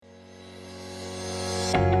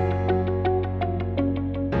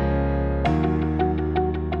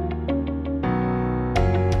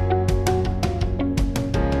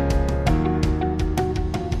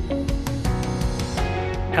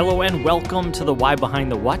and welcome to the Why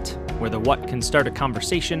Behind the What, where the what can start a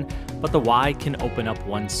conversation, but the why can open up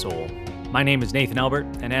one's soul. My name is Nathan Albert,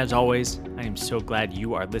 and as always, I am so glad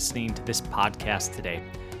you are listening to this podcast today.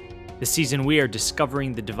 This season, we are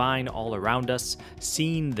discovering the divine all around us,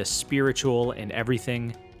 seeing the spiritual in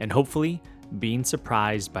everything, and hopefully being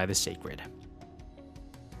surprised by the sacred.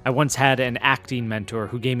 I once had an acting mentor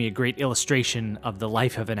who gave me a great illustration of the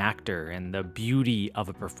life of an actor and the beauty of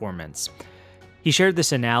a performance. He shared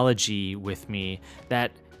this analogy with me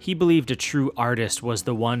that he believed a true artist was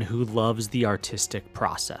the one who loves the artistic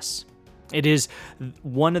process. It is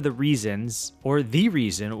one of the reasons, or the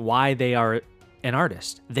reason, why they are an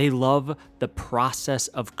artist. They love the process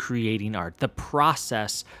of creating art. The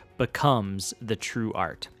process becomes the true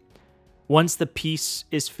art. Once the piece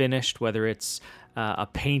is finished, whether it's a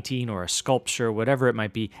painting or a sculpture, whatever it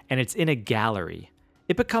might be, and it's in a gallery,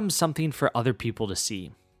 it becomes something for other people to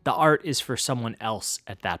see. The art is for someone else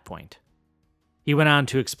at that point. He went on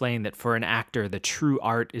to explain that for an actor, the true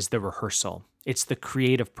art is the rehearsal. It's the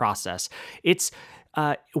creative process. It's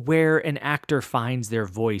where an actor finds their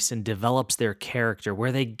voice and develops their character,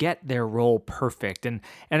 where they get their role perfect. And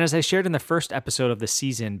as I shared in the first episode of the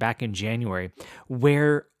season back in January,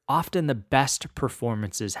 where often the best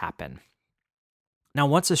performances happen. Now,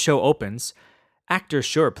 once a show opens, actors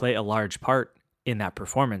sure play a large part in that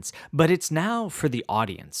performance, but it's now for the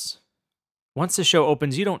audience. Once the show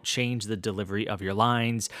opens, you don't change the delivery of your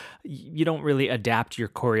lines. You don't really adapt your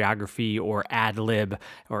choreography or ad-lib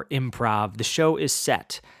or improv. The show is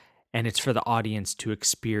set, and it's for the audience to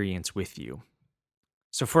experience with you.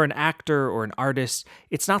 So for an actor or an artist,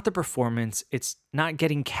 it's not the performance. It's not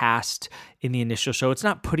getting cast in the initial show. It's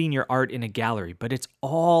not putting your art in a gallery, but it's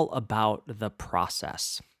all about the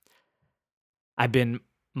process. I've been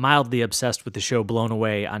mildly obsessed with the show Blown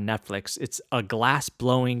Away on Netflix. It's a glass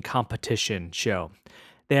blowing competition show.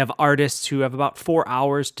 They have artists who have about 4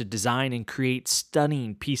 hours to design and create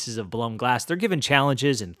stunning pieces of blown glass. They're given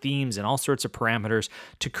challenges and themes and all sorts of parameters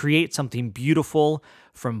to create something beautiful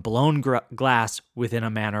from blown glass within a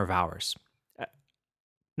matter of hours.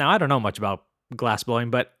 Now, I don't know much about glass blowing,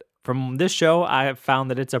 but from this show, I have found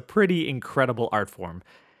that it's a pretty incredible art form.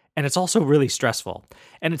 And it's also really stressful.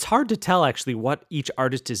 And it's hard to tell actually what each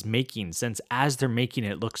artist is making, since as they're making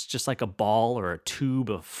it, it looks just like a ball or a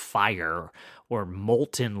tube of fire or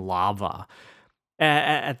molten lava.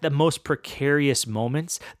 At the most precarious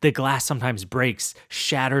moments, the glass sometimes breaks,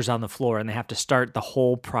 shatters on the floor, and they have to start the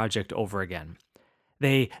whole project over again.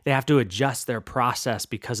 They have to adjust their process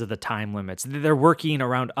because of the time limits. They're working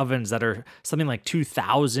around ovens that are something like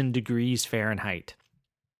 2,000 degrees Fahrenheit.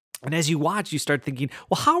 And as you watch, you start thinking,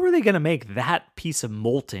 well, how are they going to make that piece of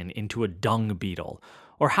molten into a dung beetle?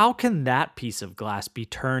 Or how can that piece of glass be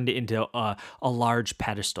turned into a large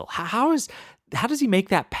pedestal? How does he make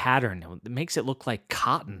that pattern? It makes it look like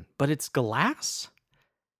cotton, but it's glass?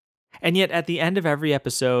 And yet at the end of every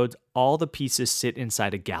episode, all the pieces sit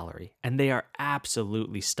inside a gallery, and they are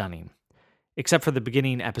absolutely stunning. Except for the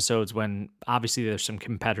beginning episodes when obviously there's some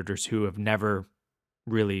competitors who have never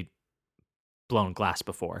really blown glass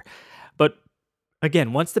before. But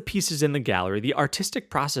again, once the piece is in the gallery, the artistic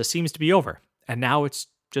process seems to be over, and now it's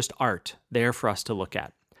just art there for us to look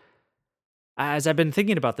at. As I've been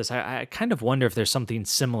thinking about this, I kind of wonder if there's something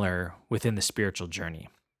similar within the spiritual journey.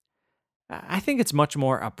 I think it's much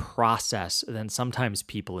more a process than sometimes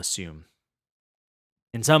people assume.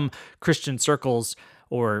 In some Christian circles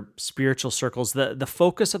or spiritual circles, the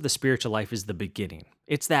focus of the spiritual life is the beginning.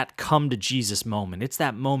 It's that come to Jesus moment. It's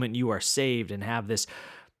that moment you are saved and have this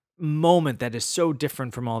moment that is so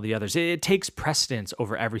different from all the others. It takes precedence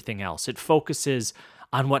over everything else. It focuses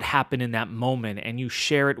on what happened in that moment, and you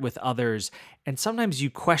share it with others. And sometimes you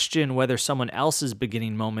question whether someone else's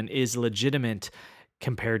beginning moment is legitimate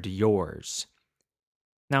compared to yours.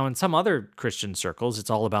 Now, in some other Christian circles, it's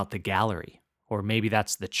all about the gallery. Or maybe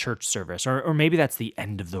that's the church service, or maybe that's the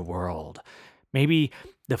end of the world. Maybe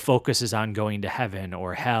the focus is on going to heaven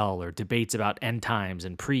or hell, or debates about end times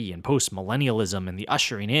and pre- and post-millennialism and the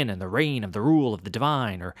ushering in and the reign of the rule of the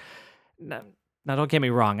divine. Or now, don't get me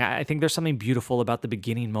wrong. I think there's something beautiful about the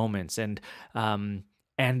beginning moments and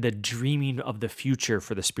the dreaming of the future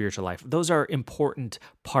for the spiritual life. Those are important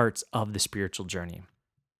parts of the spiritual journey.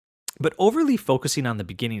 But overly focusing on the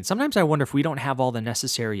beginning, sometimes I wonder if we don't have all the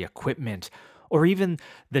necessary equipment or even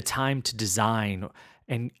the time to design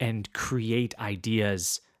and create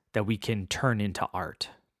ideas that we can turn into art.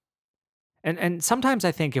 And sometimes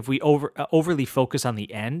I think if we overly focus on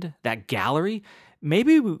the end, that gallery,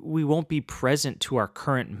 maybe we won't be present to our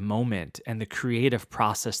current moment and the creative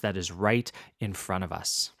process that is right in front of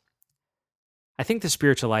us. I think the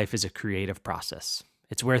spiritual life is a creative process.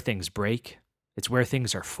 It's where things break. It's where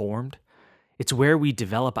things are formed. It's where we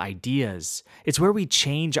develop ideas. It's where we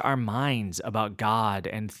change our minds about God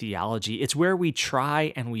and theology. It's where we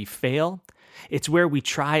try and we fail. It's where we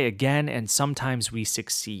try again and sometimes we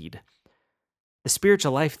succeed. The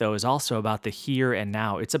spiritual life, though, is also about the here and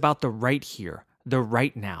now. It's about the right here, the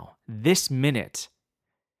right now, this minute.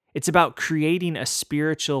 It's about creating a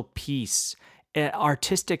spiritual peace, an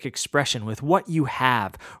artistic expression with what you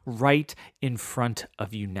have right in front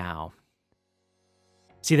of you now.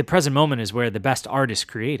 See, the present moment is where the best art is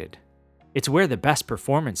created. It's where the best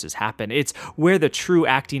performances happen. It's where the true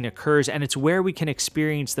acting occurs, and it's where we can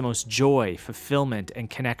experience the most joy, fulfillment, and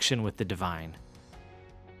connection with the divine.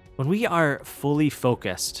 When we are fully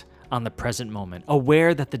focused on the present moment,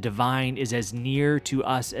 aware that the divine is as near to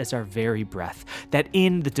us as our very breath, that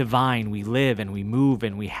in the divine we live and we move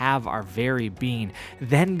and we have our very being,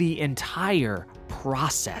 then the entire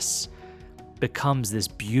process becomes this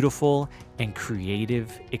beautiful and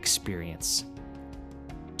creative experience.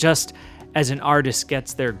 Just as an artist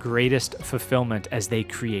gets their greatest fulfillment as they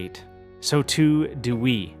create, so too do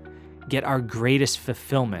we get our greatest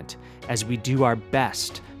fulfillment as we do our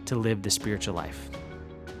best to live the spiritual life.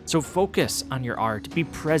 So focus on your art, be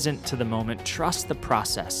present to the moment, trust the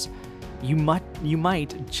process. You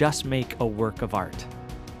might just make a work of art.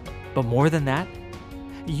 But more than that,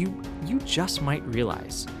 you just might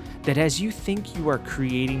realize that as you think you are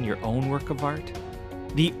creating your own work of art,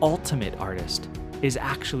 the ultimate artist is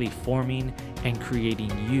actually forming and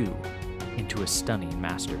creating you into a stunning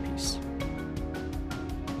masterpiece.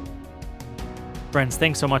 Friends,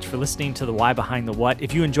 thanks so much for listening to the Why Behind the What.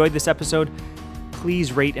 If you enjoyed this episode,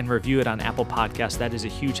 please rate and review it on Apple Podcasts. That is a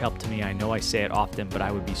huge help to me. I know I say it often, but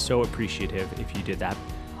I would be so appreciative if you did that.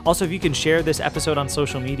 Also, if you can share this episode on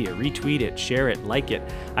social media, retweet it, share it, like it,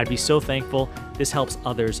 I'd be so thankful. This helps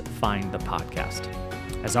others find the podcast.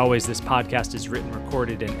 As always, this podcast is written,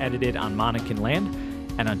 recorded, and edited on Monacan land.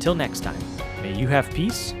 And until next time, may you have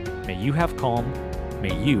peace, may you have calm,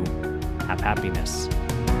 may you have happiness.